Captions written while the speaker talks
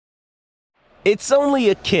It's only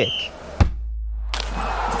a kick,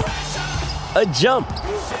 a jump,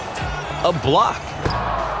 a block.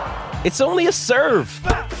 It's only a serve.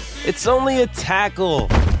 It's only a tackle,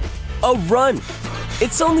 a run.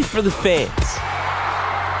 It's only for the fans.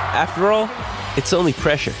 After all, it's only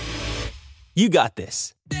pressure. You got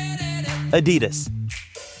this. Adidas.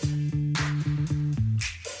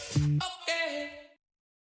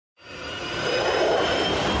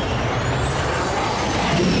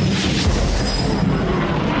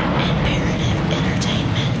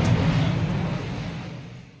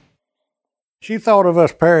 She thought of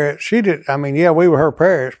us parents. She did. I mean, yeah, we were her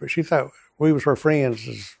parents, but she thought we was her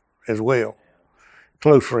friends as well,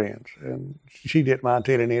 close friends. And she didn't mind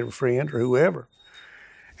telling any of her friends or whoever.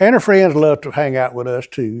 And her friends loved to hang out with us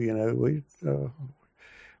too. You know,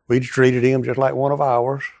 we treated them just like one of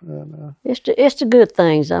ours. And, it's the good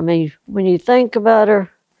things. I mean, when you think about her,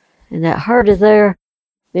 and that hurt is there,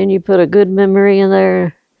 then you put a good memory in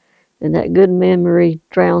there, and that good memory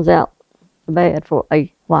drowns out the bad for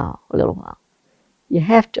a little while. You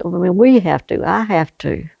have to, I mean, we have to, I have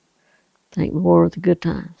to think more of the good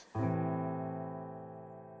times.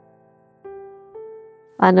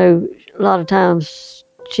 I know a lot of times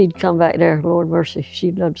she'd come back there, Lord mercy,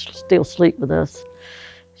 she'd love to still sleep with us.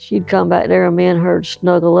 She'd come back there and me and her'd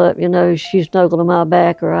snuggle up, you know, she'd snuggle to my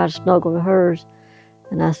back or I'd snuggle to hers.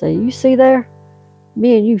 And I say, you see there?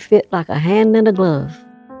 Me and you fit like a hand in a glove.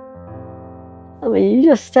 I mean, you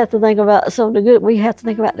just have to think about some of the good. We have to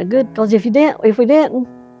think about the good, because if we didn't,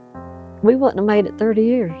 we wouldn't have made it 30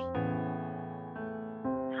 years.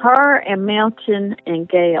 Her and Milton and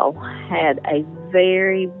Gail had a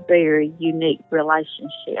very, very unique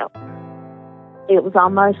relationship. It was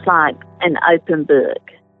almost like an open book.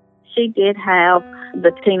 She did have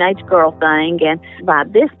the teenage girl thing, and by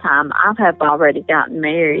this time, I have already gotten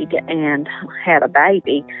married and had a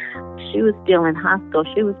baby. She was still in high school.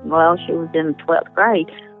 She was in the 12th grade.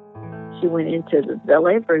 She went into the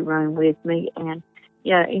delivery room with me, and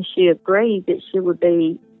and she agreed that she would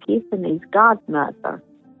be Tiffany's godmother.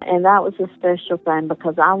 And that was a special thing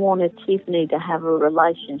because I wanted Tiffany to have a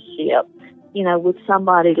relationship, with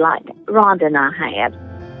somebody like Rhonda and I had.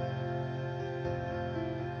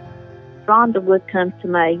 Rhonda would come to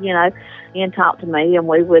me, and talk to me, and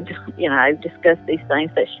we would, discuss these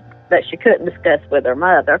things that she couldn't discuss with her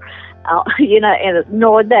mother, and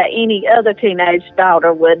nor that any other teenage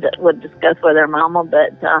daughter would discuss with her mama.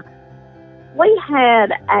 But we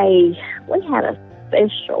had a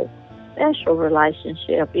special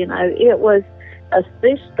relationship. It was a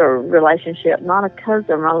sister relationship, not a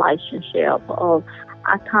cousin relationship.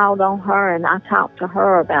 I called on her and I talked to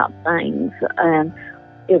her about things, and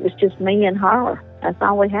it was just me and her. That's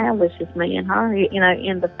all we had was just me and her,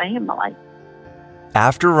 in the family.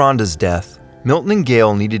 After Rhonda's death, Milton and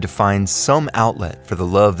Gail needed to find some outlet for the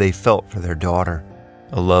love they felt for their daughter,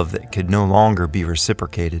 a love that could no longer be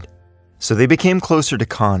reciprocated. So they became closer to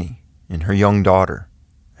Connie and her young daughter,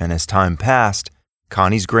 and as time passed,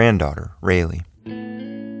 Connie's granddaughter, Rayleigh.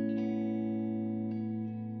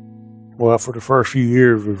 Well, for the first few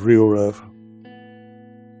years, it was real rough.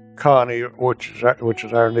 Connie, which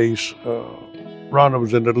is our niece, Rhonda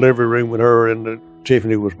was in the delivery room with her, and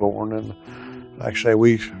Tiffany was born. And like I say,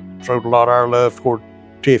 we showed a lot of our love toward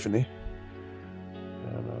Tiffany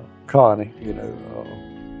and Connie,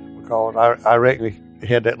 because I reckon we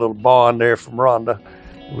had that little bond there from Rhonda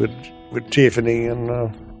with Tiffany. And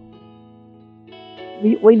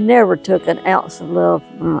we never took an ounce of love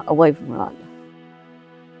away from Rhonda.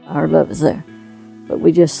 Our love is there, but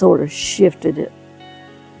we just sort of shifted it,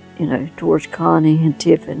 towards Connie and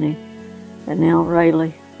Tiffany, and now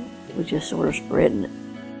Rayleigh. We're just sort of spreading it.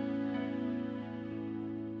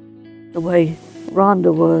 The way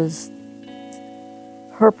Rhonda was,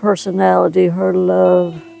 her personality, her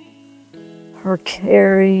love, her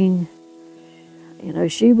caring,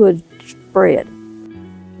 she would spread.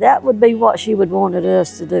 That would be what she would wanted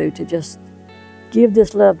us to do, to just give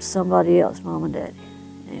this love to somebody else, Mom and Daddy.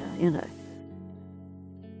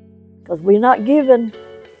 Because we're not giving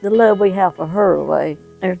the love we have for her away.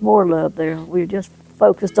 There's more love there. We're just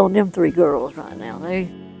focused on them three girls right now.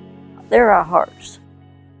 They're our hearts.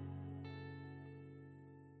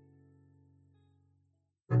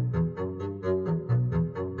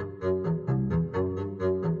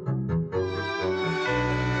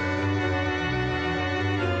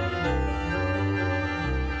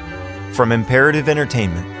 From Imperative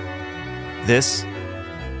Entertainment, this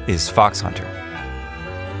is Fox Hunter.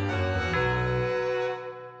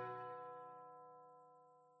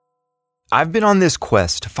 I've been on this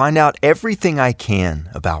quest to find out everything I can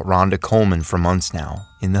about Rhonda Coleman for months now,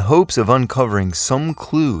 in the hopes of uncovering some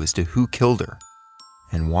clue as to who killed her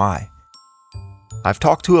and why. I've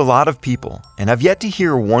talked to a lot of people, and I've yet to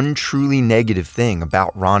hear one truly negative thing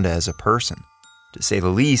about Rhonda as a person. To say the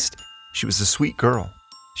least, she was a sweet girl.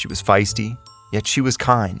 She was feisty, yet she was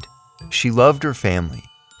kind. She loved her family,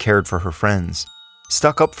 cared for her friends,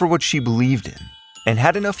 stuck up for what she believed in, and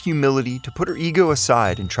had enough humility to put her ego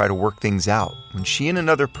aside and try to work things out when she and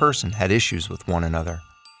another person had issues with one another.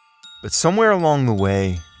 But somewhere along the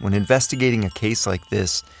way, when investigating a case like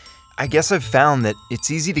this, I guess I've found that it's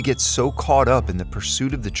easy to get so caught up in the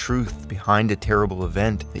pursuit of the truth behind a terrible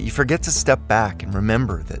event that you forget to step back and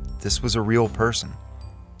remember that this was a real person,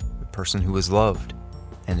 a person who was loved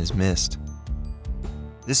and is missed.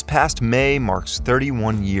 This past May marks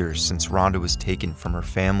 31 years since Rhonda was taken from her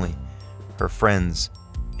family, her friends,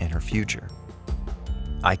 and her future.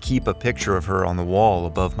 I keep a picture of her on the wall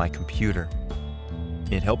above my computer.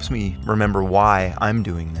 It helps me remember why I'm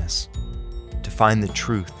doing this, to find the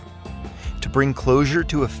truth, to bring closure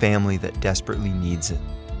to a family that desperately needs it.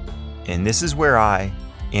 And this is where I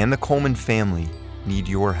and the Coleman family need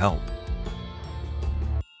your help.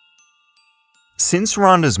 Since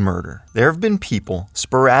Rhonda's murder, there have been people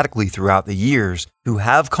sporadically throughout the years who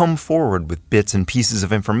have come forward with bits and pieces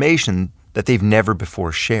of information that they've never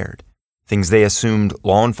before shared. Things they assumed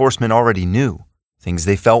law enforcement already knew. Things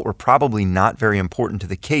they felt were probably not very important to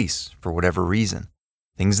the case for whatever reason.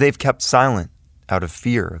 Things they've kept silent out of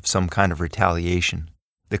fear of some kind of retaliation.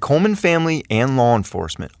 The Coleman family and law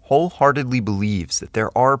enforcement wholeheartedly believes that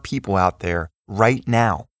there are people out there right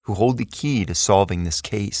now who hold the key to solving this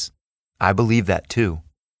case. I believe that too.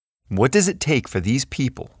 What does it take for these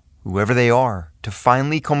people, whoever they are, to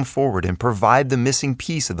finally come forward and provide the missing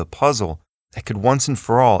piece of the puzzle that could once and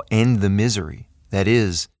for all end the misery that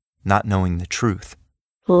is not knowing the truth?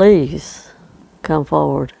 Please come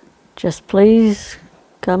forward. Just please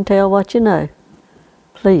come tell what you know.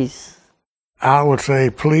 Please. I would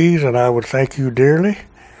say please, and I would thank you dearly,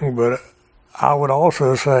 but I would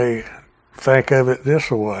also say think of it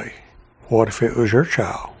this way. What if it was your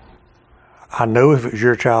child? I know if it was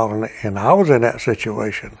your child and I was in that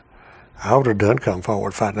situation, I would have done come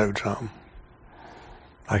forward if I knowed something.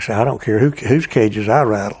 Like I said, I don't care whose cages I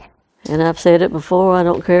rattle. And I've said it before, I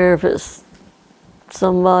don't care if it's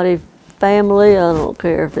somebody family, I don't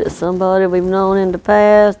care if it's somebody we've known in the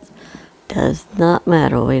past. Does not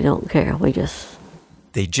matter, we don't care,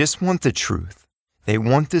 They just want the truth. They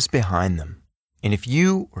want this behind them. And if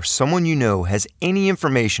you or someone you know has any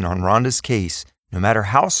information on Rhonda's case, no matter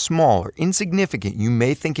how small or insignificant you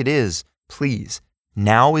may think it is, please,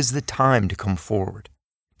 now is the time to come forward,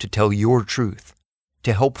 to tell your truth,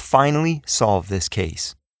 to help finally solve this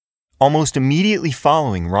case. Almost immediately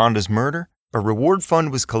following Rhonda's murder, a reward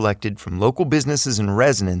fund was collected from local businesses and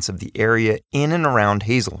residents of the area in and around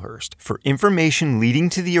Hazelhurst for information leading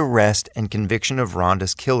to the arrest and conviction of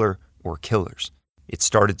Rhonda's killer or killers. It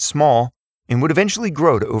started small and would eventually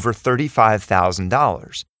grow to over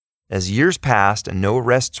 $35,000. As years passed and no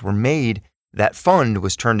arrests were made, that fund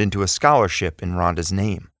was turned into a scholarship in Rhonda's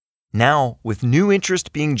name. Now, with new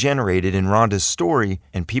interest being generated in Rhonda's story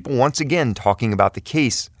and people once again talking about the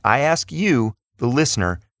case, I ask you, the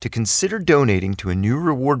listener, to consider donating to a new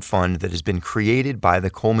reward fund that has been created by the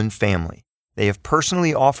Coleman family. They have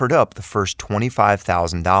personally offered up the first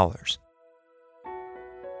 $25,000.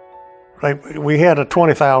 We had a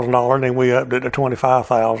 $20,000, and then we upped it to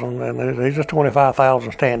 $25,000, and there's just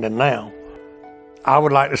 $25,000 standing now. I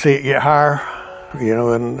would like to see it get higher,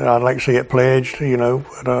 and I'd like to see it pledged,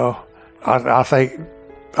 but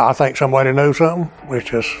I think somebody knows something.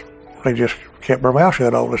 They just kept their mouth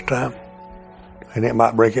shut all this time, and it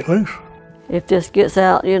might break it loose. If this gets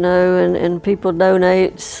out, and people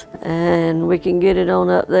donate, and we can get it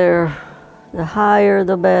on up there, the higher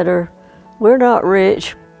the better. We're not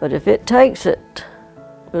rich, but if it takes it,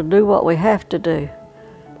 we'll do what we have to do.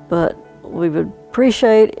 But we would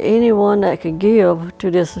appreciate anyone that could give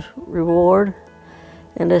to this reward,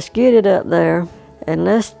 and let's get it up there. And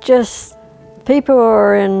people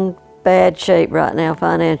are in bad shape right now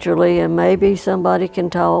financially, and maybe somebody can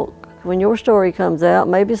talk. When your story comes out,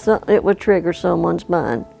 maybe it would trigger someone's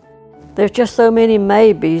mind. There's just so many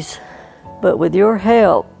maybes, but with your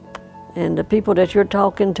help and the people that you're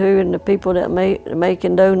talking to and the people that may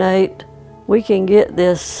can donate, we can get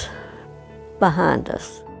this behind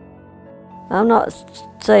us. I'm not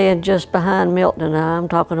saying just behind Milton and I'm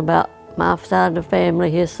talking about my side of the family,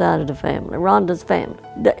 his side of the family, Rhonda's family,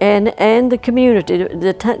 and the community.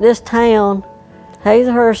 This town,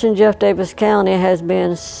 Hazelhurst and Jeff Davis County, has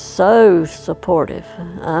been so supportive.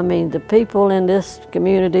 I mean, the people in this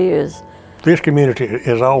community is This community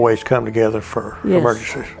has always come together for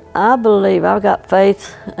emergencies. I believe, I've got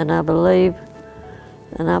faith, and I believe,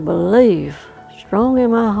 strong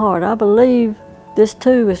in my heart, I believe this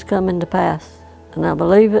too is coming to pass. And I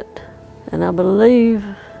believe it, and I believe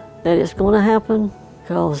that it's going to happen,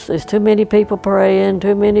 because there's too many people praying,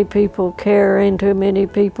 too many people caring, too many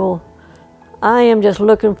people. I am just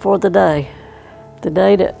looking for the day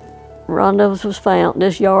that Rhonda was found.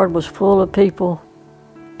 This yard was full of people,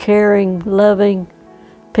 caring, loving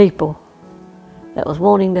people that was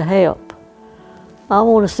wanting to help. I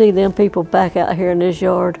want to see them people back out here in this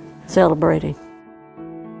yard celebrating.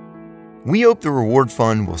 We hope the reward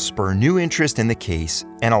fund will spur new interest in the case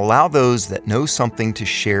and allow those that know something to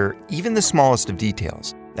share even the smallest of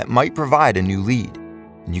details that might provide a new lead.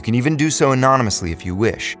 And you can even do so anonymously if you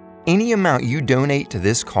wish. Any amount you donate to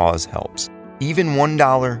this cause helps. Even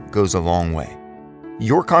 $1 goes a long way.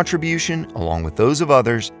 Your contribution, along with those of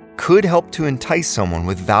others, could help to entice someone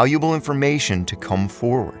with valuable information to come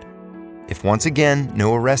forward. If once again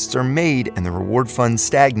no arrests are made and the reward fund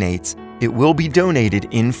stagnates, it will be donated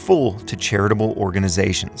in full to charitable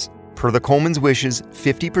organizations. Per the Coleman's wishes,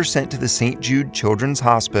 50% to the St. Jude Children's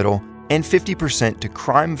Hospital and 50% to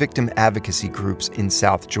crime victim advocacy groups in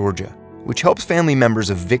South Georgia, which helps family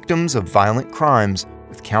members of victims of violent crimes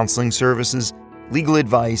with counseling services, legal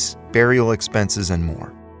advice, burial expenses, and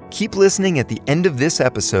more. Keep listening at the end of this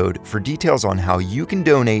episode for details on how you can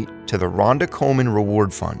donate to the Rhonda Coleman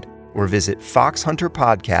Reward Fund, or visit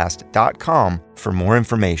foxhunterpodcast.com for more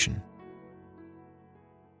information.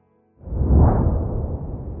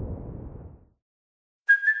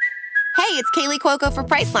 Hey, it's Kaylee Cuoco for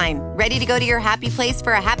Priceline. Ready to go to your happy place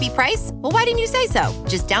for a happy price? Well, why didn't you say so?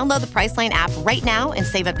 Just download the Priceline app right now and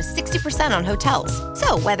save up to 60% on hotels.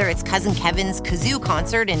 So whether it's Cousin Kevin's Kazoo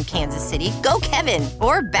Concert in Kansas City, go Kevin,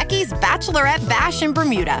 or Becky's Bachelorette Bash in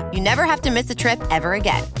Bermuda, you never have to miss a trip ever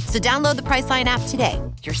again. So download the Priceline app today.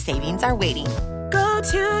 Your savings are waiting. Go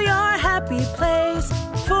to your happy place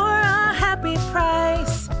for a happy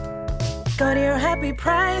price. Go to your happy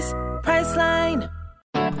price, Priceline.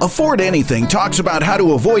 Afford Anything talks about how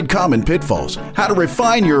to avoid common pitfalls, how to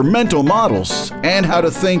refine your mental models, and how to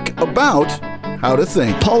think about how to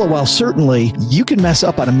think. Paula, while certainly you can mess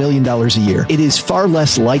up on $1 million a year, it is far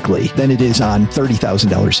less likely than it is on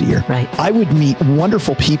 $30,000 a year. Right. I would meet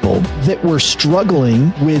wonderful people that were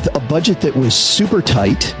struggling with a budget that was super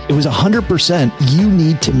tight. It was 100%. You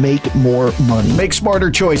need to make more money. Make smarter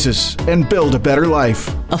choices and build a better life.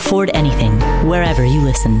 Afford Anything, wherever you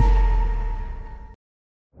listen.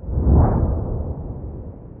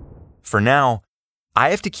 For now, I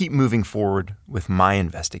have to keep moving forward with my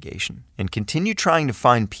investigation and continue trying to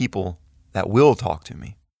find people that will talk to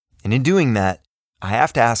me. And in doing that, I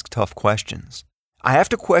have to ask tough questions. I have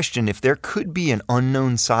to question if there could be an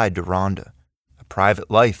unknown side to Rhonda, a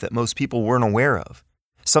private life that most people weren't aware of,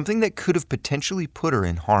 something that could have potentially put her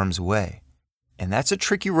in harm's way. And that's a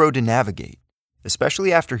tricky road to navigate,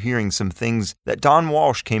 especially after hearing some things that Don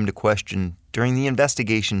Walsh came to question during the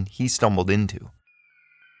investigation he stumbled into.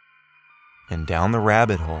 And down the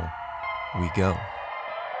rabbit hole we go.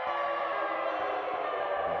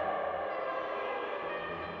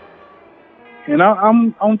 And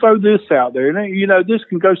I'm gonna throw this out there. And you know, this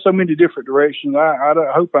can go so many different directions. I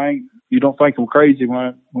hope you don't think I'm crazy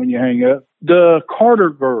when you hang up. The Carter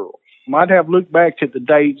girl might have looked back at the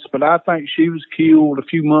dates, but I think she was killed a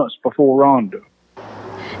few months before Rhonda.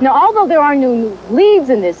 Now, although there are no leads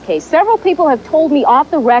in this case, several people have told me off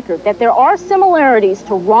the record that there are similarities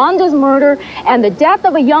to Rhonda's murder and the death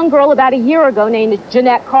of a young girl about a year ago named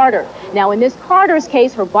Jeanette Carter. Now, in Miss Carter's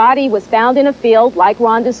case, her body was found in a field like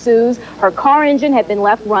Rhonda Sue's. Her car engine had been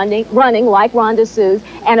left running like Rhonda Sue's.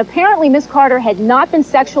 And apparently, Miss Carter had not been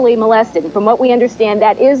sexually molested. And from what we understand,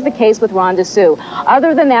 that is the case with Rhonda Sue.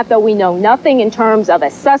 Other than that, though, we know nothing in terms of a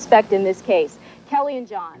suspect in this case. Kelly and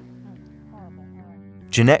John.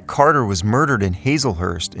 Jeanette Carter was murdered in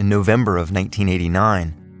Hazelhurst in November of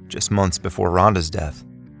 1989, just months before Rhonda's death.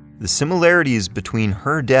 The similarities between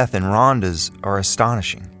her death and Rhonda's are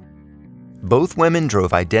astonishing. Both women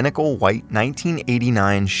drove identical white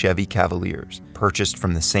 1989 Chevy Cavaliers, purchased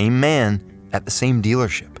from the same man at the same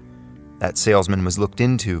dealership. That salesman was looked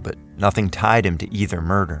into, but nothing tied him to either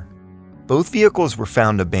murder. Both vehicles were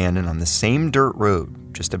found abandoned on the same dirt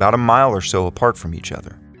road, just about a mile or so apart from each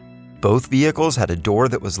other. Both vehicles had a door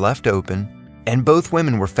that was left open, and both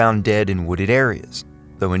women were found dead in wooded areas,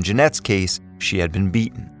 though in Jeanette's case, she had been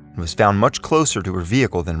beaten and was found much closer to her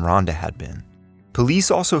vehicle than Rhonda had been. Police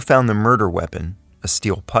also found the murder weapon, a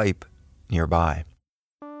steel pipe, nearby.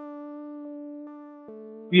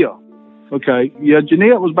 Yeah. Okay. Yeah,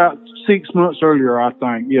 Jeanette was about 6 months earlier, I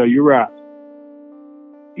think. Yeah, you're right.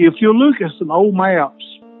 If you look at some old maps,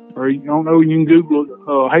 or you don't know, you can Google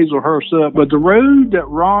Hazelhurst up, but the road that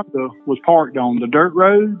Rhonda was parked on, the dirt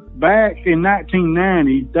road, back in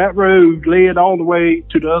 1990, that road led all the way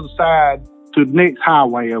to the other side to the next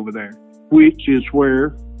highway over there, which is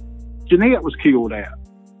where Jeanette was killed at.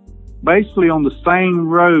 Basically on the same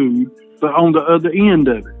road, but on the other end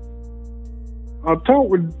of it. I've talked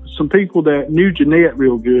with some people that knew Jeanette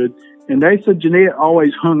real good, and they said Jeanette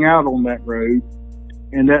always hung out on that road,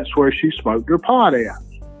 and that's where she smoked her pot at.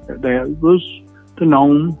 That was the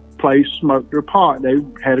known place to smoke their pot. They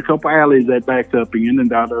had a couple alleys they backed up in,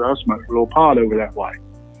 and I smoked a little pot over that way.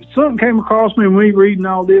 Something came across me when we reading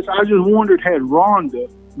all this. I just wondered, had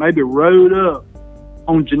Rhonda maybe rode up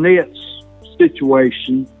on Jeanette's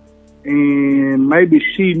situation, and maybe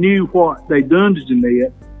she knew what they done to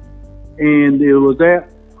Jeanette, and it was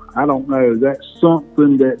that, I don't know, that's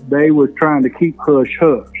something that they were trying to keep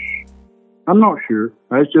hush-hush. I'm not sure.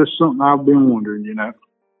 That's just something I've been wondering, you know.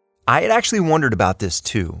 I had actually wondered about this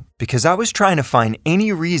too, because I was trying to find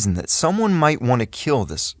any reason that someone might want to kill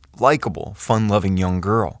this likable, fun-loving young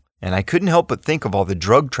girl, and I couldn't help but think of all the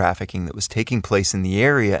drug trafficking that was taking place in the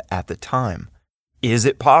area at the time. Is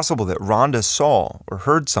it possible that Rhonda saw or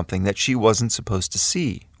heard something that she wasn't supposed to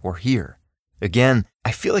see or hear? Again,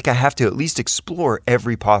 I feel like I have to at least explore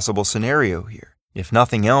every possible scenario here. If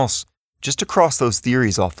nothing else, just to cross those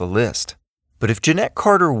theories off the list. But if Jeanette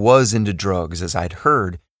Carter was into drugs, as I'd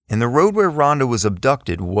heard, and the road where Rhonda was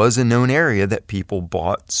abducted was a known area that people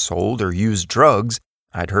bought, sold, or used drugs,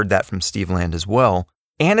 I'd heard that from Steve Land as well,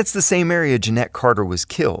 and it's the same area Jeanette Carter was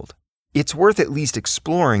killed, it's worth at least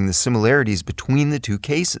exploring the similarities between the two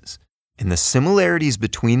cases. And the similarities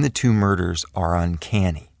between the two murders are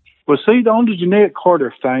uncanny. Well, see, on the Jeanette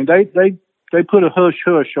Carter thing, they put a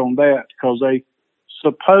hush-hush on that because they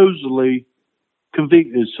supposedly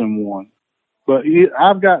convicted someone. But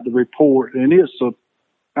I've got the report, and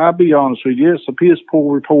I'll be honest with you, it's a piss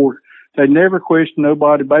poor report. They never questioned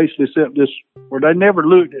nobody basically except this, or they never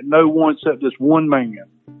looked at no one except this one man.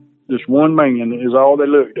 This one man is all they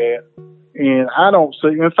looked at. And I don't see,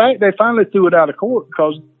 in fact, they finally threw it out of court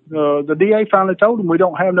because the DA finally told them we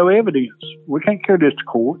don't have no evidence. We can't carry this to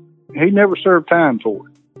court. He never served time for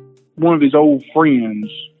it. One of his old friends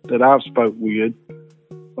that I've spoke with,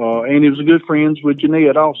 and he was good friends with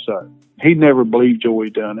Jeanette also. He never believed Joey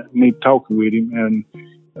done it. Me talking with him,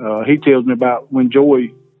 and he tells me about when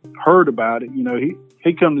Joey heard about it. You know,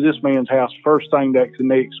 he come to this man's house first thing the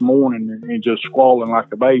next morning and just squalling like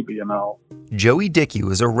a baby and all. Joey Dickey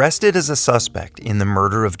was arrested as a suspect in the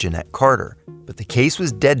murder of Jeanette Carter, but the case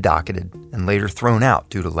was dead docketed and later thrown out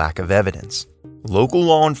due to lack of evidence. Local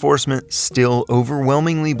law enforcement still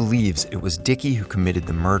overwhelmingly believes it was Dickey who committed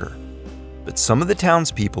the murder, but some of the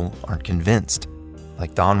townspeople aren't convinced,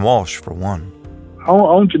 like Don Walsh for one.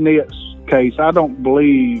 On Jeanette's case, I don't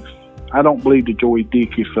believe the Joey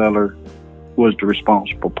Dickey feller was the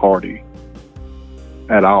responsible party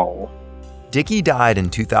at all. Dickey died in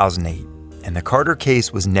 2008, and the Carter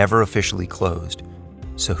case was never officially closed.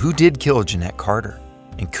 So who did kill Jeanette Carter?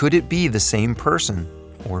 And could it be the same person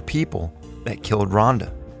or people that killed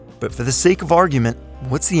Rhonda? But for the sake of argument,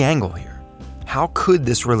 what's the angle here? How could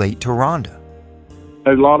this relate to Rhonda?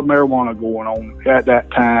 There's a lot of marijuana going on at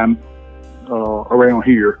that time around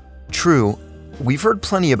here. True, we've heard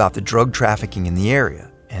plenty about the drug trafficking in the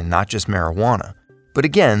area, and not just marijuana. But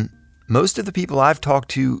again, most of the people I've talked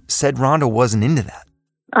to said Rhonda wasn't into that.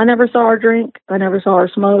 I never saw her drink. I never saw her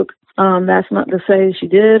smoke. That's not to say she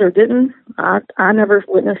did or didn't. I never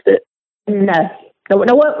witnessed it. No.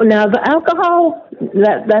 Now the alcohol,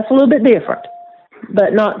 that's a little bit different,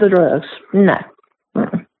 but not the drugs. No.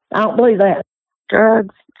 I don't believe that.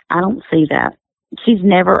 Drugs, I don't see that. She's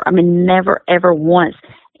never ever once,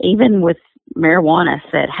 even with marijuana,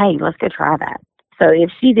 said, hey, let's go try that. So if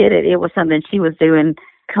she did it, it was something she was doing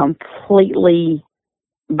completely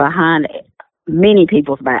behind many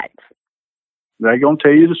people's backs. They're going to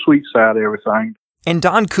tell you the sweet side of everything. And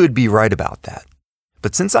Don could be right about that.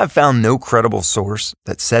 But since I've found no credible source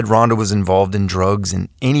that said Rhonda was involved in drugs in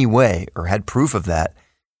any way or had proof of that,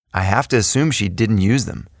 I have to assume she didn't use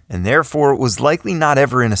them, and therefore was likely not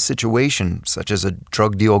ever in a situation such as a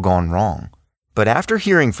drug deal gone wrong. But after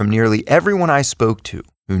hearing from nearly everyone I spoke to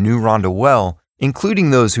who knew Rhonda well, including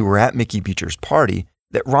those who were at Mickey Beecher's party,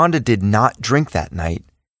 that Rhonda did not drink that night,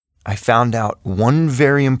 I found out one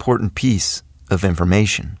very important piece of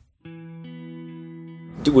information.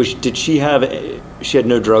 Did she had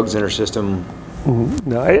no drugs in her system?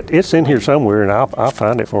 No, it's in here somewhere, and I'll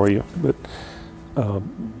find it for you. But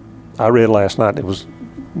I read last night it was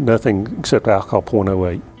nothing except alcohol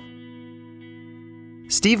 0.08.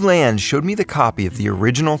 Steve Land showed me the copy of the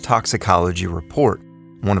original toxicology report,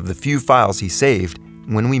 one of the few files he saved,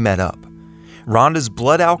 when we met up. Rhonda's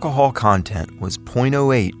blood alcohol content was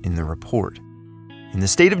 0.08 in the report. In the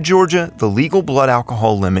state of Georgia, the legal blood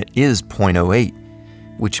alcohol limit is 0.08,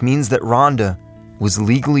 which means that Rhonda was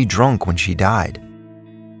legally drunk when she died.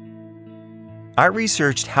 I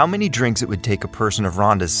researched how many drinks it would take a person of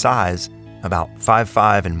Rhonda's size, about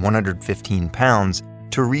 5'5" and 115 pounds,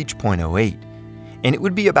 to reach 0.08, and it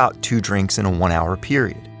would be about 2 drinks in a 1-hour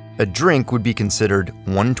period. A drink would be considered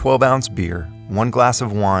 1 12-ounce beer, 1 glass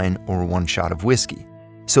of wine, or 1 shot of whiskey.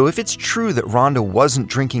 So if it's true that Rhonda wasn't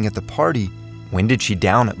drinking at the party, when did she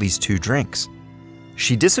down at least 2 drinks?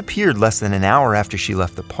 She disappeared less than an hour after she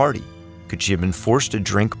left the party. Could she have been forced to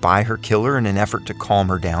drink by her killer in an effort to calm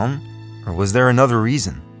her down? Or was there another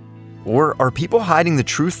reason? Or are people hiding the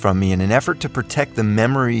truth from me in an effort to protect the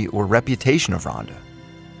memory or reputation of Rhonda?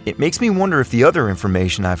 It makes me wonder if the other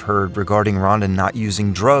information I've heard regarding Rhonda not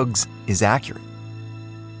using drugs is accurate.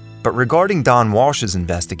 But regarding Don Walsh's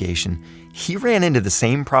investigation, he ran into the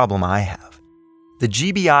same problem I have. The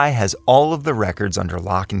GBI has all of the records under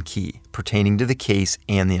lock and key pertaining to the case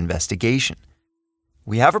and the investigation.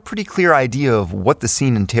 We have a pretty clear idea of what the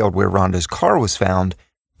scene entailed where Rhonda's car was found,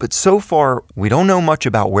 but so far, we don't know much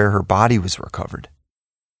about where her body was recovered.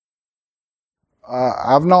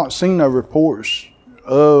 I've not seen no reports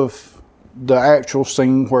of the actual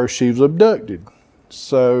scene where she was abducted.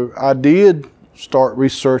 So I did start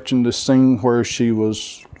researching the scene where she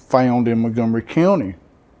was found in Montgomery County.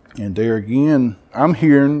 And there again, I'm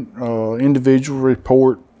hearing individual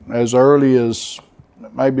report as early as,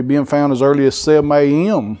 maybe being found as early as 7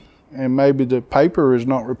 a.m. And maybe the paper is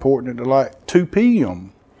not reporting it at like 2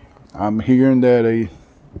 p.m. I'm hearing that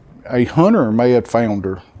a hunter may have found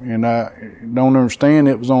her. And I don't understand,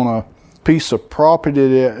 it was on a piece of property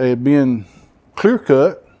that had been clear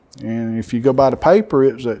cut. And if you go by the paper,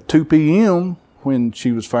 it was at 2 p.m. when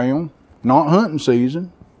she was found. Not hunting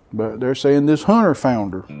season, but they're saying this hunter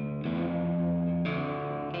found her.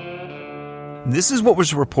 This is what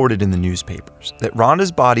was reported in the newspapers, that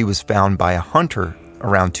Rhonda's body was found by a hunter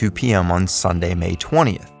around 2 p.m. on Sunday, May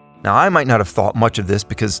 20th. Now, I might not have thought much of this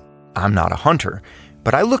because I'm not a hunter,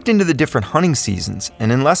 but I looked into the different hunting seasons,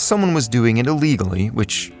 and unless someone was doing it illegally,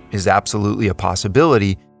 which is absolutely a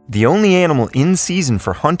possibility, the only animal in season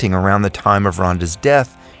for hunting around the time of Rhonda's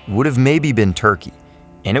death would have maybe been turkey,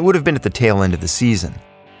 and it would have been at the tail end of the season.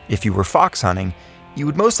 If you were fox hunting, you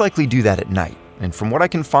would most likely do that at night, and from what I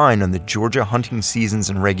can find on the Georgia Hunting Seasons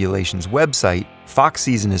and Regulations website, fox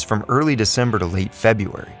season is from early December to late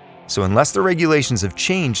February. So unless the regulations have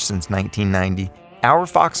changed since 1990, our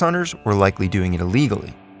fox hunters were likely doing it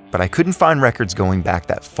illegally, but I couldn't find records going back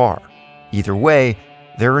that far. Either way,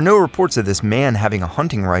 there are no reports of this man having a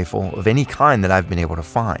hunting rifle of any kind that I've been able to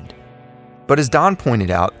find. But as Don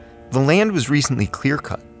pointed out, the land was recently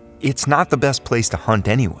clear-cut. It's not the best place to hunt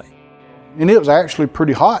anyway. And it was actually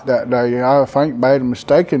pretty hot that day. I think, bad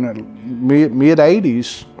mistaken,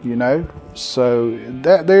 mid-80s, you know. So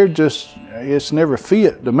that there just, it's never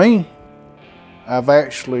fit to me. I've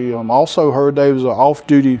actually also heard there was an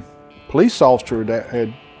off-duty police officer that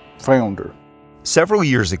had found her. Several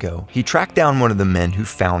years ago, he tracked down one of the men who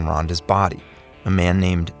found Rhonda's body, a man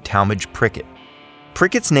named Talmadge Prickett.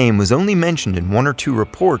 Prickett's name was only mentioned in 1 or 2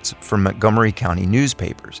 reports from Montgomery County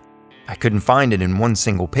newspapers. I couldn't find it in one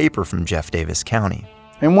single paper from Jeff Davis County.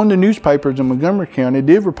 And one of the newspapers in Montgomery County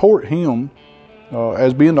did report him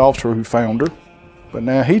as being the officer who found her. But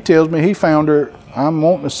now he tells me he found her, I'm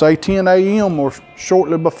wanting to say 10 a.m. or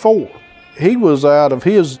shortly before. He was out of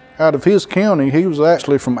his county. He was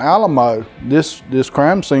actually from Alamo. This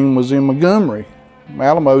crime scene was in Montgomery.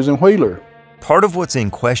 Alamo's in Wheeler. Part of what's in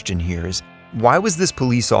question here is, why was this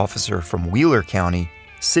police officer from Wheeler County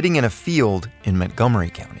sitting in a field in Montgomery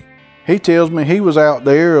County? He tells me he was out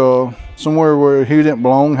there somewhere where he didn't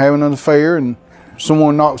belong, having an affair, and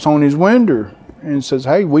someone knocks on his window and says,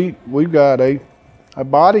 hey, we've got a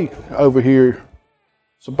body over here.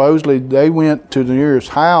 Supposedly they went to the nearest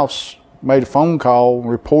house, made a phone call,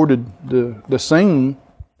 reported the scene.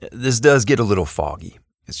 This does get a little foggy.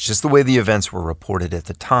 It's just the way the events were reported at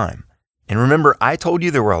the time. And remember, I told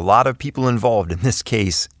you there were a lot of people involved in this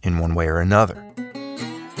case in one way or another.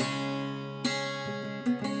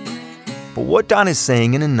 But what Don is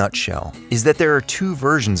saying in a nutshell is that there are 2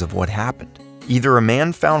 versions of what happened. Either a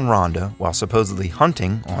man found Rhonda while supposedly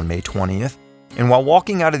hunting on May 20th, and while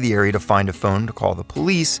walking out of the area to find a phone to call the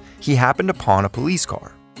police, he happened upon a police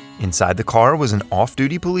car. Inside the car was an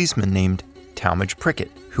off-duty policeman named Talmadge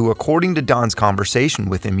Prickett, who, according to Don's conversation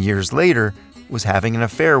with him years later, was having an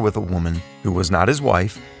affair with a woman who was not his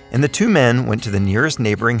wife and the two men went to the nearest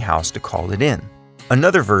neighboring house to call it in.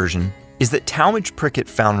 Another version is that Talmadge Prickett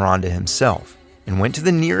found Rhonda himself and went to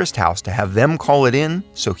the nearest house to have them call it in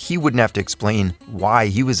so he wouldn't have to explain why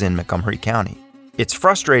he was in Montgomery County. It's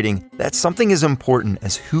frustrating that something as important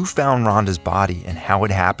as who found Rhonda's body and how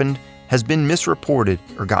it happened has been misreported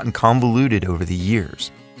or gotten convoluted over the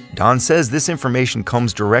years. Don says this information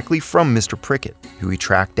comes directly from Mr. Prickett, who he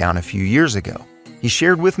tracked down a few years ago. He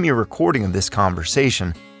shared with me a recording of this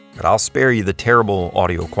conversation, but I'll spare you the terrible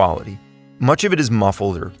audio quality. Much of it is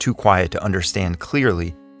muffled or too quiet to understand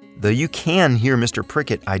clearly, though you can hear Mr.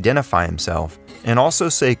 Prickett identify himself and also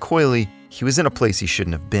say coyly he was in a place he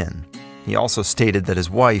shouldn't have been. He also stated that his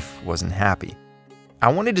wife wasn't happy.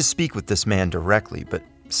 I wanted to speak with this man directly, but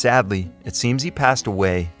sadly, it seems he passed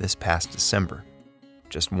away this past December.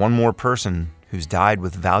 Just one more person who's died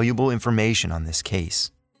with valuable information on this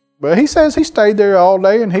case. But he says he stayed there all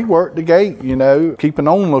day and he worked the gate, keeping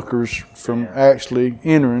onlookers from actually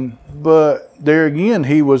entering. But there again,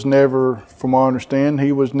 he was never, from what I understand,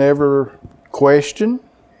 he was never questioned.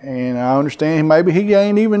 And I understand maybe he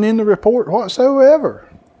ain't even in the report whatsoever.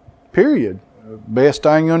 Period. Best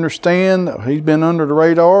I can understand, he's been under the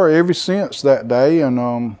radar ever since that day.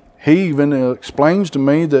 And he even explains to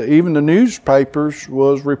me that even the newspapers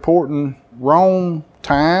was reporting wrong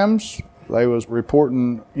times. They was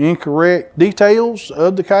reporting incorrect details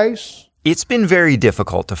of the case. It's been very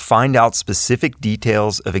difficult to find out specific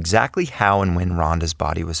details of exactly how and when Rhonda's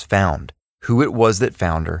body was found, who it was that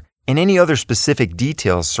found her, and any other specific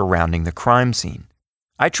details surrounding the crime scene.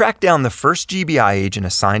 I tracked down the first GBI agent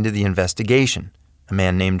assigned to the investigation, a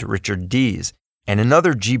man named Richard Dees, and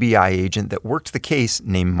another GBI agent that worked the case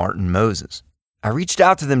named Martin Moses. I reached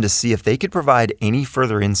out to them to see if they could provide any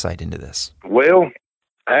further insight into this. Well,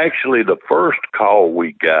 actually, the first call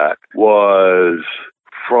we got was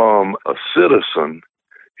from a citizen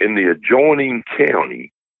in the adjoining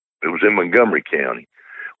county. It was in Montgomery County,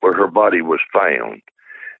 where her body was found.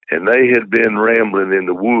 And they had been rambling in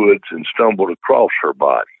the woods and stumbled across her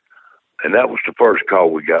body. And that was the first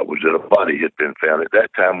call we got, was that a body had been found. At that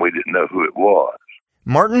time, we didn't know who it was.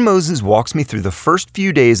 Martin Moses walks me through the first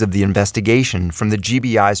few days of the investigation from the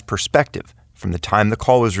GBI's perspective, from the time the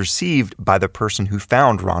call was received by the person who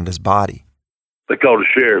found Rhonda's body. They called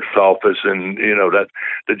the sheriff's office, and that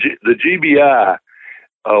the GBI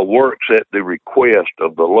works at the request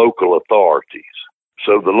of the local authorities.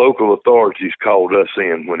 So the local authorities called us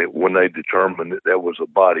in when they determined that there was a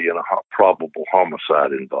body and a probable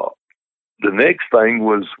homicide involved. The next thing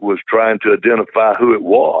was trying to identify who it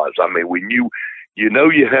was. I mean, we knew,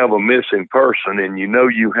 you have a missing person, and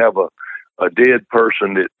you have a dead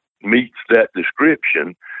person that meets that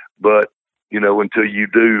description, but until you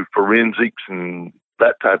do forensics and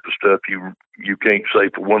that type of stuff, you can't say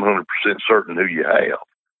for 100% certain who you have.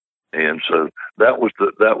 And so that was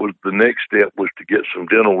the next step, was to get some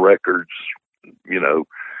dental records,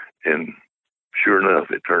 and sure enough,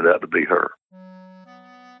 it turned out to be her.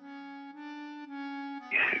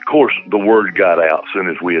 Of course, the word got out as soon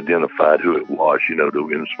as we identified who it was, in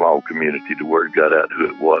a small community, the word got out who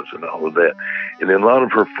it was and all of that. And then a lot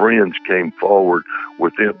of her friends came forward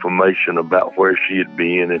with information about where she had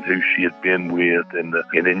been and who she had been with. And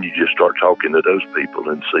then you just start talking to those people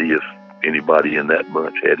and see if anybody in that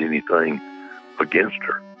bunch had anything against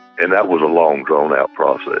her. And that was a long, drawn-out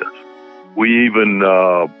process. We even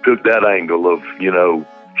took that angle of,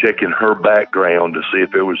 checking her background to see if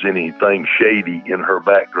there was anything shady in her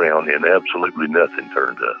background, and absolutely nothing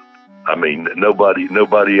turned up. I mean,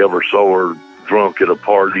 nobody ever saw her drunk at a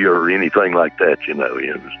party or anything like that,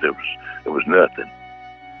 It was nothing.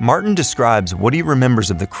 Martin describes what he remembers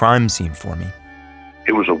of the crime scene for me.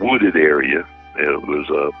 It was a wooded area. It was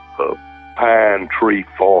a pine tree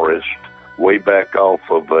forest way back off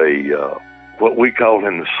of what we call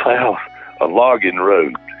in the South, a logging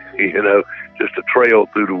road, just a trail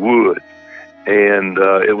through the woods. And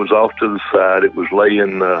it was off to the side. It was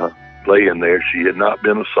laying there. She had not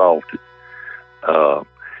been assaulted.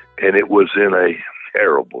 And it was in a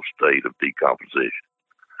terrible state of decomposition.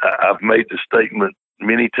 I've made the statement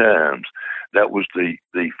many times, that was the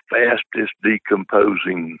fastest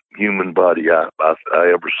decomposing human body I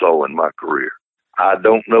ever saw in my career. I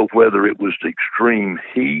don't know whether it was the extreme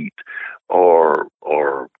heat or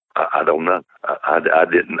I don't know. I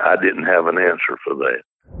didn't have an answer for that.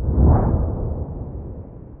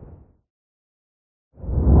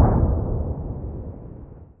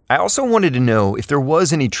 I also wanted to know if there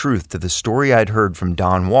was any truth to the story I'd heard from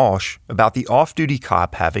Don Walsh about the off-duty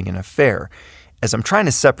cop having an affair, as I'm trying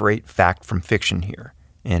to separate fact from fiction here,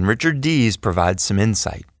 and Richard Dees provides some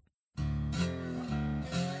insight.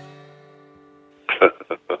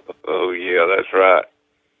 Yeah, that's right.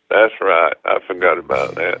 That's right. I forgot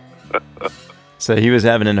about that. So he was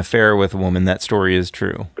having an affair with a woman. That story is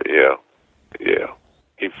true. Yeah.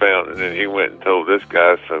 He found it, and then he went and told this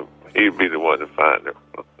guy, so he'd be the one to find her.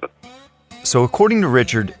 So according to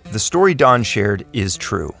Richard, the story Don shared is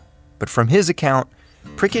true. But from his account,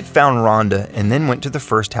 Prickett found Rhonda and then went to the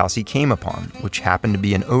first house he came upon, which happened to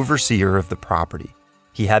be an overseer of the property.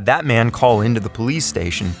 He had that man call into the police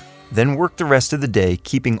station, then worked the rest of the day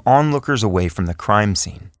keeping onlookers away from the crime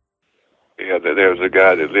scene. Yeah, there was a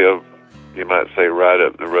guy that lived, you might say, right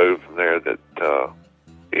up the road from there that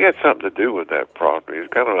he had something to do with that property. He was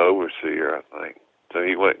kind of an overseer, I think. So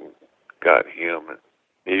he went and got him, and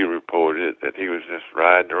he reported that he was just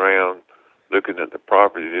riding around looking at the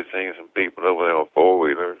property, just seeing some people over there on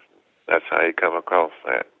four-wheelers. That's how he come across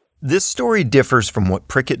that. This story differs from what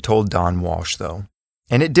Prickett told Don Walsh, though.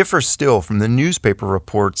 And it differs still from the newspaper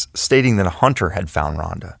reports stating that a hunter had found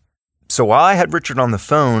Rhonda. So while I had Richard on the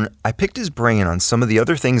phone, I picked his brain on some of the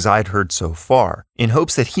other things I'd heard so far, in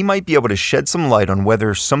hopes that he might be able to shed some light on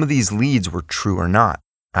whether some of these leads were true or not.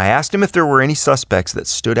 I asked him if there were any suspects that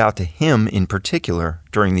stood out to him in particular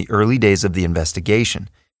during the early days of the investigation,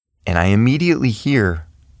 and I immediately hear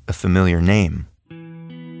a familiar name.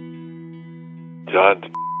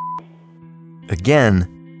 John.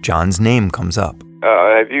 Again, John's name comes up.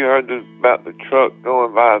 Have you heard about the truck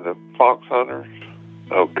going by the fox hunters?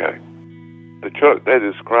 Okay. The truck they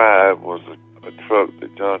described was a truck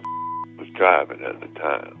that John was driving at the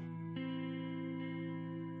time.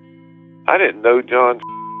 I didn't know John,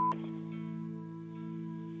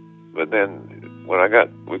 but then when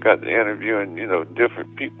we got to interviewing,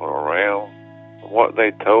 different people around, what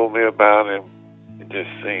they told me about him, it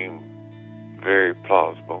just seemed very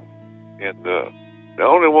plausible. And the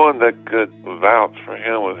only one that could vouch for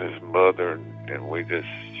him was his mother, and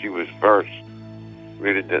she was first,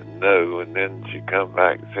 really didn't know, and then she come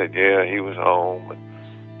back and said, yeah, he was home, and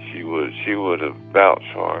she would have vouched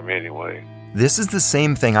for him anyway. This is the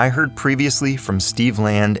same thing I heard previously from Steve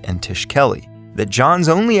Land and Tish Kelly, that John's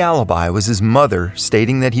only alibi was his mother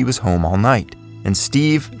stating that he was home all night. And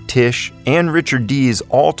Steve, Tish, and Richard Dees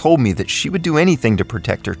all told me that she would do anything to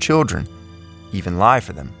protect her children, even lie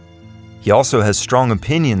for them. He also has strong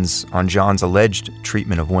opinions on John's alleged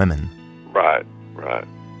treatment of women. Right. Yeah.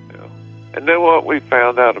 And then what we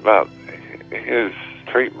found out about his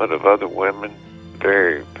treatment of other women,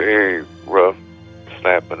 very, very rough,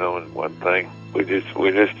 snapping on one thing. He was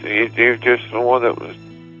just the one that was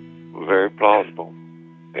very plausible.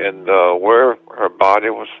 And where her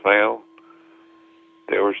body was found,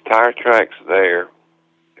 there was tire tracks there,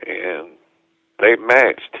 and they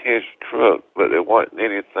matched his truck, but there wasn't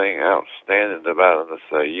anything outstanding about him to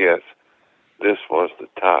say, yes, this was the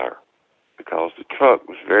tire, because the truck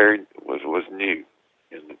was new,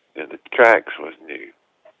 and the tracks was new,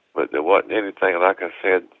 but there wasn't anything, like I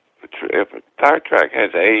said, if a tire track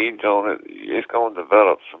has age on it, it's going to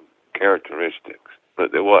develop some characteristics,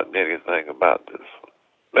 but there wasn't anything about this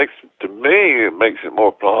one. To me, it makes it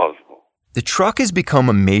more plausible. The truck has become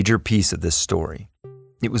a major piece of this story.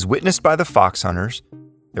 It was witnessed by the fox hunters.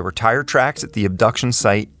 There were tire tracks at the abduction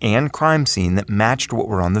site and crime scene that matched what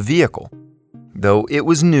were on the vehicle. Though it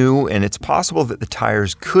was new, and it's possible that the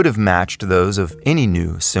tires could have matched those of any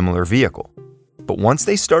new similar vehicle. But once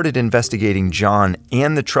they started investigating John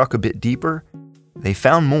and the truck a bit deeper, they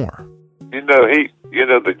found more.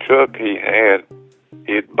 The truck he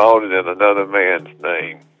had bought it in another man's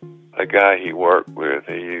name. A guy he worked with,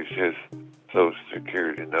 he used his Social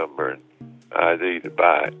Security number and ID to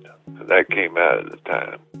buy it. So that came out at the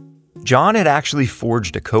time. John had actually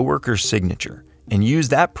forged a coworker's signature and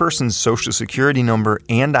used that person's Social Security number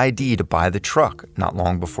and ID to buy the truck not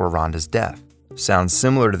long before Rhonda's death. Sounds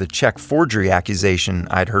similar to the check forgery accusation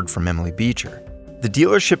I'd heard from Emily Beecher. The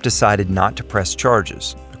dealership decided not to press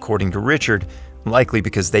charges, according to Richard, likely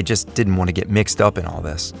because they just didn't want to get mixed up in all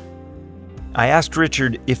this. I asked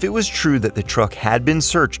Richard if it was true that the truck had been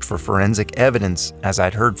searched for forensic evidence, as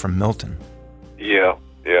I'd heard from Milton.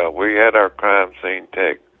 Yeah, we had our crime scene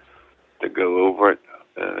tech to go over it,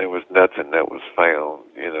 and there was nothing that was found,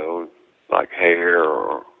 like hair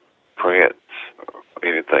or prints or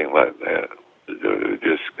anything like that. It would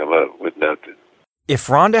just come up with nothing. If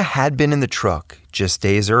Rhonda had been in the truck just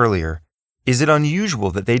days earlier, is it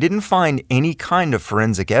unusual that they didn't find any kind of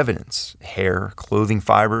forensic evidence? Hair, clothing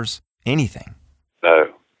fibers, anything? No,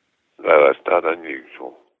 that's not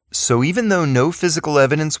unusual. So even though no physical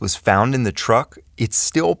evidence was found in the truck, it's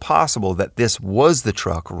still possible that this was the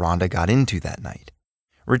truck Rhonda got into that night.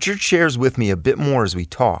 Richard shares with me a bit more as we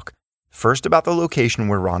talk, first about the location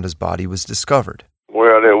where Rhonda's body was discovered.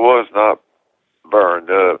 Well, it was not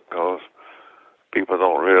burned up because people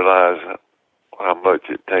don't realize how much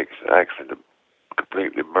it takes actually to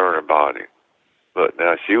completely burn her body. But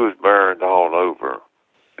now she was burned all over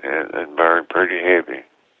and burned pretty heavy.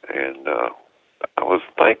 And I was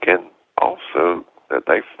thinking also that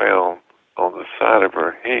they found on the side of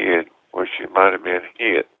her head where she might have been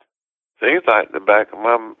hit. Seems like in the back of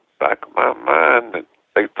my mind that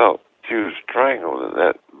they thought she was strangled, and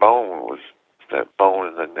that bone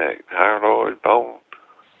in the neck, hyoid bone,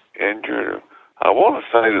 injured her. I want to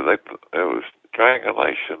say that it was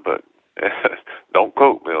strangulation, but don't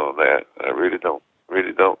quote me on that. I really don't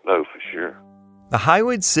know for sure. The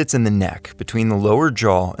hyoid sits in the neck between the lower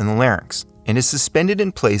jaw and the larynx and is suspended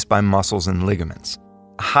in place by muscles and ligaments.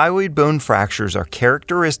 Hyoid bone fractures are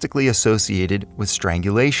characteristically associated with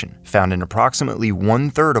strangulation, found in approximately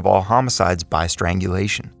 1/3 of all homicides by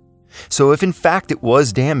strangulation. So if in fact it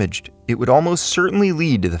was damaged, it would almost certainly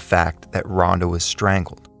lead to the fact that Rhonda was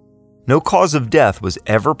strangled. No cause of death was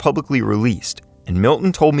ever publicly released, and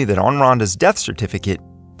Milton told me that on Rhonda's death certificate,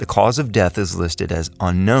 the cause of death is listed as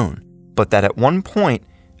unknown, but that at one point,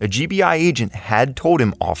 a GBI agent had told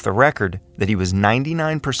him off the record that he was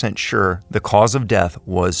 99% sure the cause of death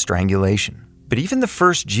was strangulation. But even the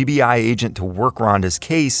first GBI agent to work Rhonda's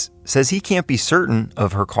case says he can't be certain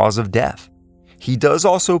of her cause of death. He does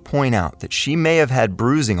also point out that she may have had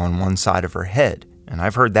bruising on one side of her head, and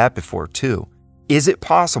I've heard that before too. Is it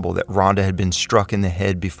possible that Rhonda had been struck in the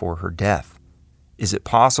head before her death? Is it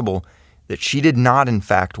possible that she did not in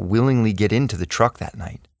fact willingly get into the truck that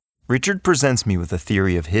night? Richard presents me with a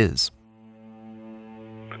theory of his.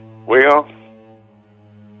 Well,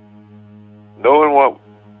 knowing what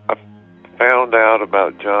I found out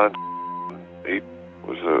about John, he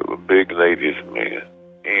was a big ladies man,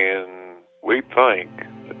 and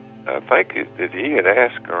I think that he had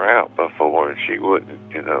asked her out before and she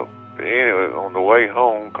wouldn't, But anyway, on the way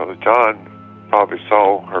home, because John probably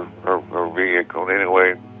saw her vehicle, and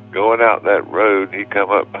anyway, going out that road, he come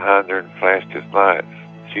up behind her and flashed his lights.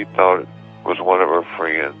 She thought it was one of her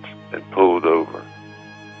friends and pulled over,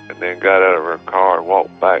 and then got out of her car and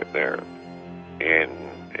walked back there. And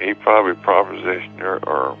he probably propositioned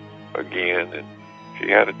her again, and she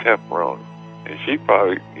had a temper on him. And she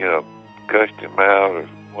probably, cussed him out or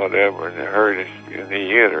whatever, and it hurt us, and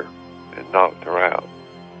he hit her and knocked her out.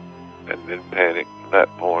 And then panicked from that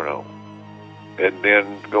point on. And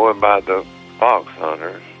then going by the fox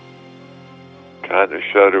hunters, trying to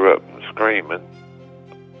shut her up and screaming,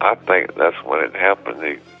 I think that's when it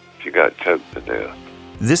happened. She got choked to death.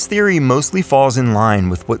 This theory mostly falls in line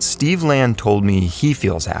with what Steve Land told me he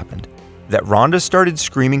feels happened, that Rhonda started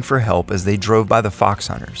screaming for help as they drove by the fox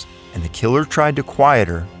hunters, and the killer tried to quiet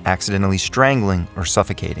her, accidentally strangling or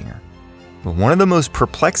suffocating her. But one of the most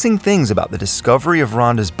perplexing things about the discovery of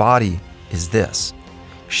Rhonda's body is this.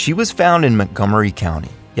 She was found in Montgomery County,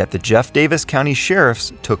 yet the Jeff Davis County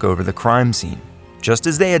sheriffs took over the crime scene, just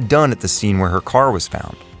as they had done at the scene where her car was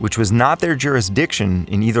found, which was not their jurisdiction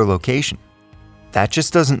in either location. That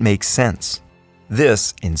just doesn't make sense.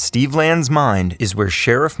 This, in Steve Land's mind, is where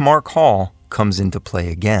Sheriff Mark Hall comes into play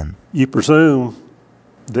again. You presume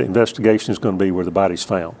the investigation is going to be where the body's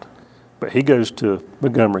found. But he goes to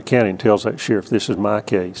Montgomery County and tells that sheriff, this is my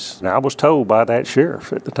case. And I was told by that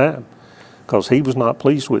sheriff at the time, because he was not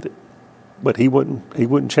pleased with it. But he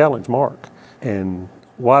wouldn't challenge Mark. And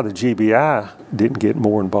why the GBI didn't get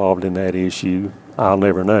more involved in that issue, I'll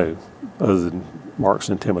never know, other than Mark's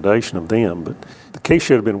intimidation of them. But the case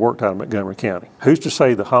should have been worked out in Montgomery County. Who's to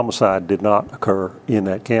say the homicide did not occur in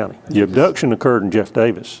that county? The abduction occurred in Jeff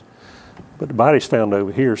Davis, but the body's found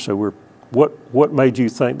over here, so what made you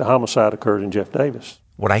think the homicide occurred in Jeff Davis?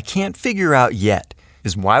 What I can't figure out yet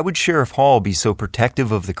is why would Sheriff Hall be so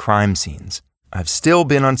protective of the crime scenes? I've still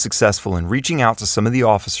been unsuccessful in reaching out to some of the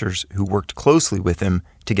officers who worked closely with him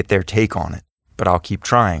to get their take on it, but I'll keep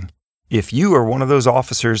trying. If you are one of those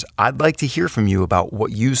officers, I'd like to hear from you about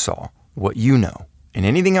what you saw, what you know, and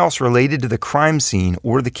anything else related to the crime scene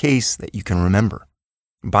or the case that you can remember.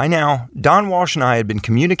 By now, Don Walsh and I had been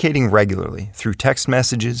communicating regularly through text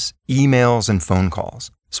messages, emails, and phone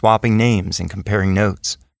calls, swapping names and comparing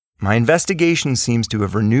notes. My investigation seems to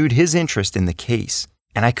have renewed his interest in the case,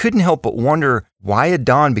 and I couldn't help but wonder why had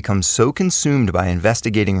Don become so consumed by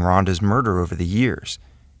investigating Rhonda's murder over the years,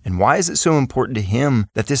 and why is it so important to him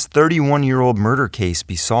that this 31-year-old murder case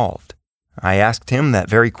be solved? I asked him that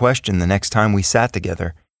very question the next time we sat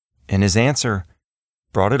together, and his answer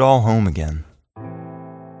brought it all home again.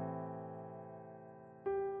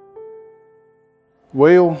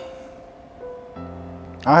 Well,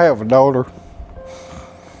 I have a daughter.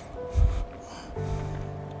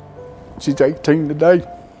 She's 18 today.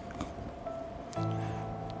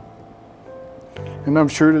 And I'm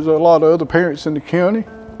sure there's a lot of other parents in the county.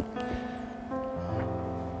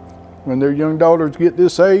 When their young daughters get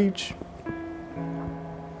this age,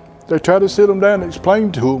 they try to sit them down and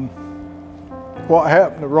explain to them what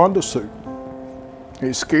happened to Rhonda Sue.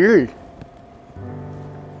 It's scary.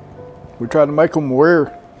 We try to make them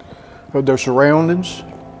aware of their surroundings,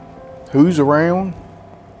 who's around,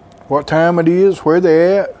 what time it is, where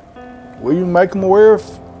they're at. We even make them aware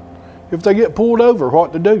if they get pulled over,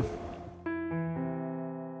 what to do.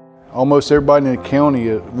 Almost everybody in the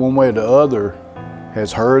county, one way or the other,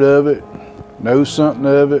 has heard of it, knows something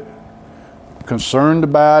of it, concerned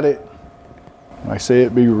about it. I say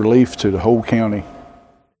it'd be a relief to the whole county.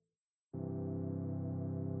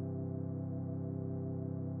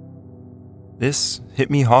 This hit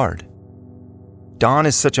me hard. Don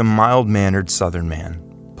is such a mild-mannered Southern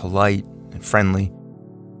man, polite and friendly,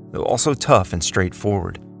 though also tough and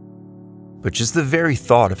straightforward. But just the very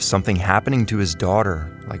thought of something happening to his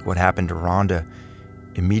daughter, like what happened to Rhonda,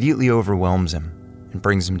 immediately overwhelms him and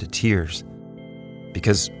brings him to tears.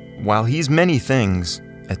 Because while he's many things,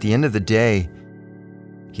 at the end of the day,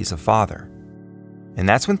 he's a father. And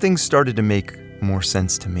that's when things started to make more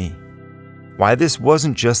sense to me. Why this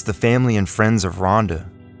wasn't just the family and friends of Rhonda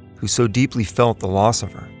who so deeply felt the loss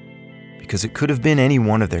of her, because it could have been any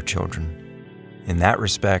one of their children. In that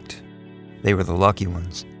respect, they were the lucky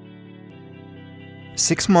ones.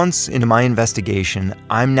 6 months into my investigation,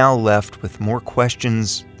 I'm now left with more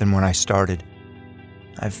questions than when I started.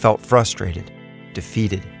 I've felt frustrated,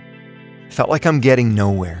 defeated. Felt like I'm getting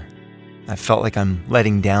nowhere. I felt like I'm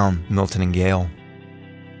letting down Milton and Gail.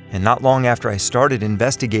 And not long after I started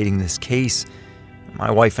investigating this case,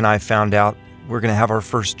 my wife and I found out we're going to have our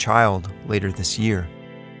first child later this year.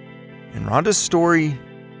 And Rhonda's story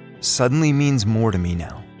suddenly means more to me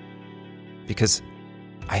now. Because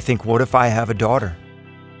I think, what if I have a daughter?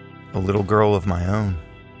 A little girl of my own?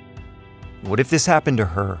 What if this happened to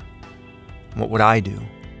her? What would I do?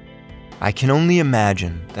 I can only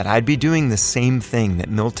imagine that I'd be doing the same thing that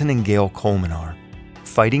Milton and Gail Coleman are,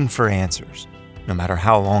 fighting for answers, no matter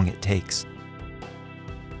how long it takes.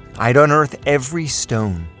 I'd unearth every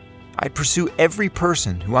stone. I'd pursue every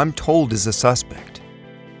person who I'm told is a suspect,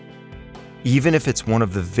 even if it's one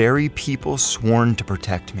of the very people sworn to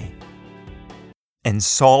protect me, and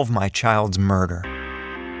solve my child's murder.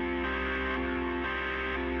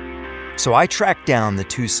 So I tracked down the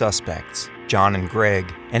two suspects, John and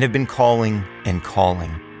Greg, and have been calling and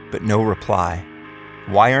calling, but no reply.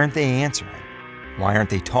 Why aren't they answering? Why aren't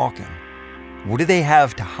they talking? What do they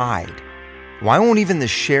have to hide? Why won't even the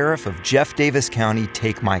sheriff of Jeff Davis County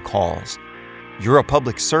take my calls? You're a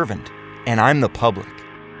public servant, and I'm the public.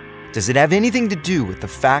 Does it have anything to do with the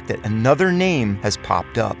fact that another name has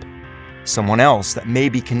popped up? Someone else that may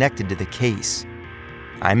be connected to the case?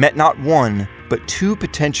 I met not one, but two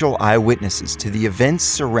potential eyewitnesses to the events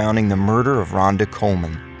surrounding the murder of Rhonda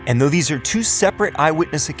Coleman. And though these are two separate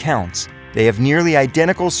eyewitness accounts, they have nearly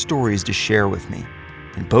identical stories to share with me.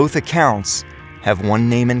 And both accounts have one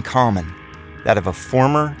name in common, that of a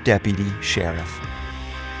former deputy sheriff.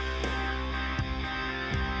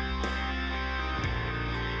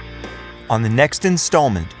 On the next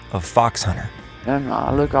installment of Fox Hunter. And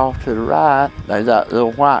I look off to the right, there's that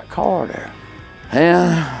little white car there.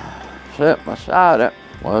 And sitting beside it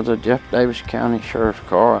was a Jeff Davis County Sheriff's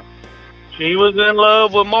car. She was in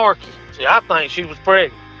love with Marky. See, I think she was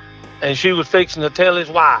pregnant. And she was fixing to tell his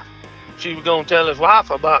wife. She was going to tell his wife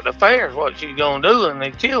about the affairs, what she was going to do, and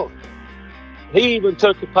they killed her. He even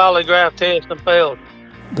took the polygraph test and failed it.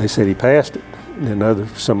 They said he passed it. And then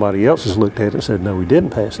somebody else has looked at it and said, no, he didn't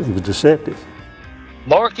pass it. He was deceptive.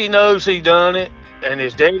 Marky knows he done it, and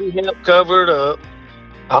his daddy helped cover it up.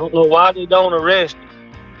 I don't know why they don't arrest him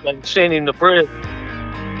and send him to prison.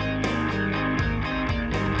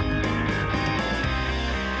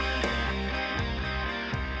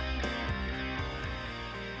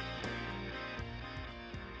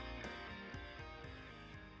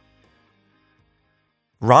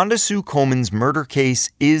 Rhonda Sue Coleman's murder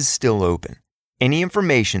case is still open. Any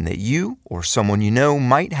information that you or someone you know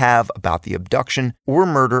might have about the abduction or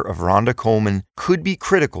murder of Rhonda Coleman could be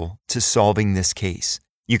critical to solving this case.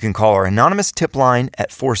 You can call our anonymous tip line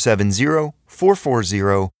at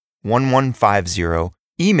 470-440-1150,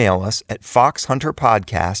 email us at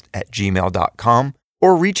foxhunterpodcast@gmail.com,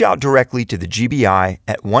 or reach out directly to the GBI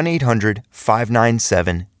at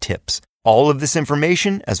 1-800-597-TIPS. All of this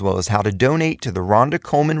information, as well as how to donate to the Rhonda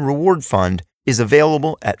Coleman Reward Fund, is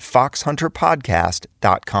available at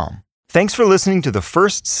foxhunterpodcast.com. Thanks for listening to the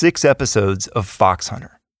first 6 episodes of Fox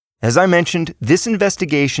Hunter. As I mentioned, this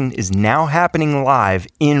investigation is now happening live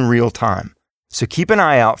in real time. So keep an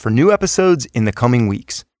eye out for new episodes in the coming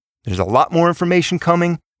weeks. There's a lot more information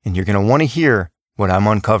coming, and you're going to want to hear what I'm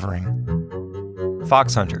uncovering.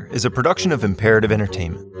 Fox Hunter is a production of Imperative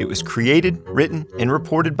Entertainment. It was created, written, and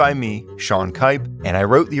reported by me, Sean Kipe, and I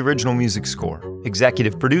wrote the original music score.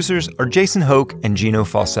 Executive producers are Jason Hoke and Gino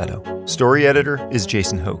Falsetto. Story editor is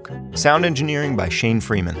Jason Hoke. Sound engineering by Shane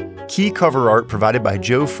Freeman. Key cover art provided by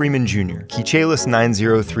Joe Freeman Jr. Keychalis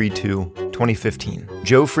 9032 2015.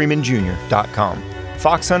 JoeFreemanJr.com.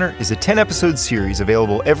 Fox Hunter is a 10-episode series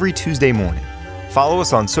available every Tuesday morning. Follow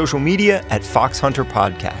us on social media at Fox Hunter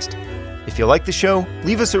Podcast. If you like the show,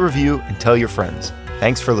 leave us a review and tell your friends.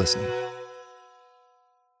 Thanks for listening.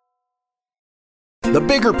 The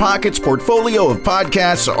Bigger Pockets portfolio of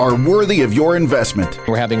podcasts are worthy of your investment.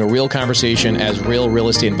 We're having a real conversation as real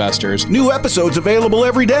estate investors. New episodes available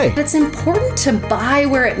every day. It's important to buy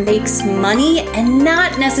where it makes money and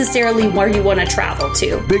not necessarily where you want to travel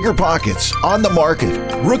to. Bigger Pockets, On the Market,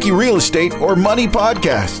 Rookie Real Estate, or Money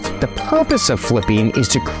Podcast. The purpose of flipping is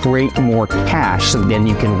to create more cash so then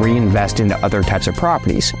you can reinvest into other types of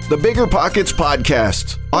properties. The Bigger Pockets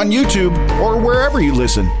Podcast on YouTube or wherever you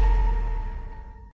listen.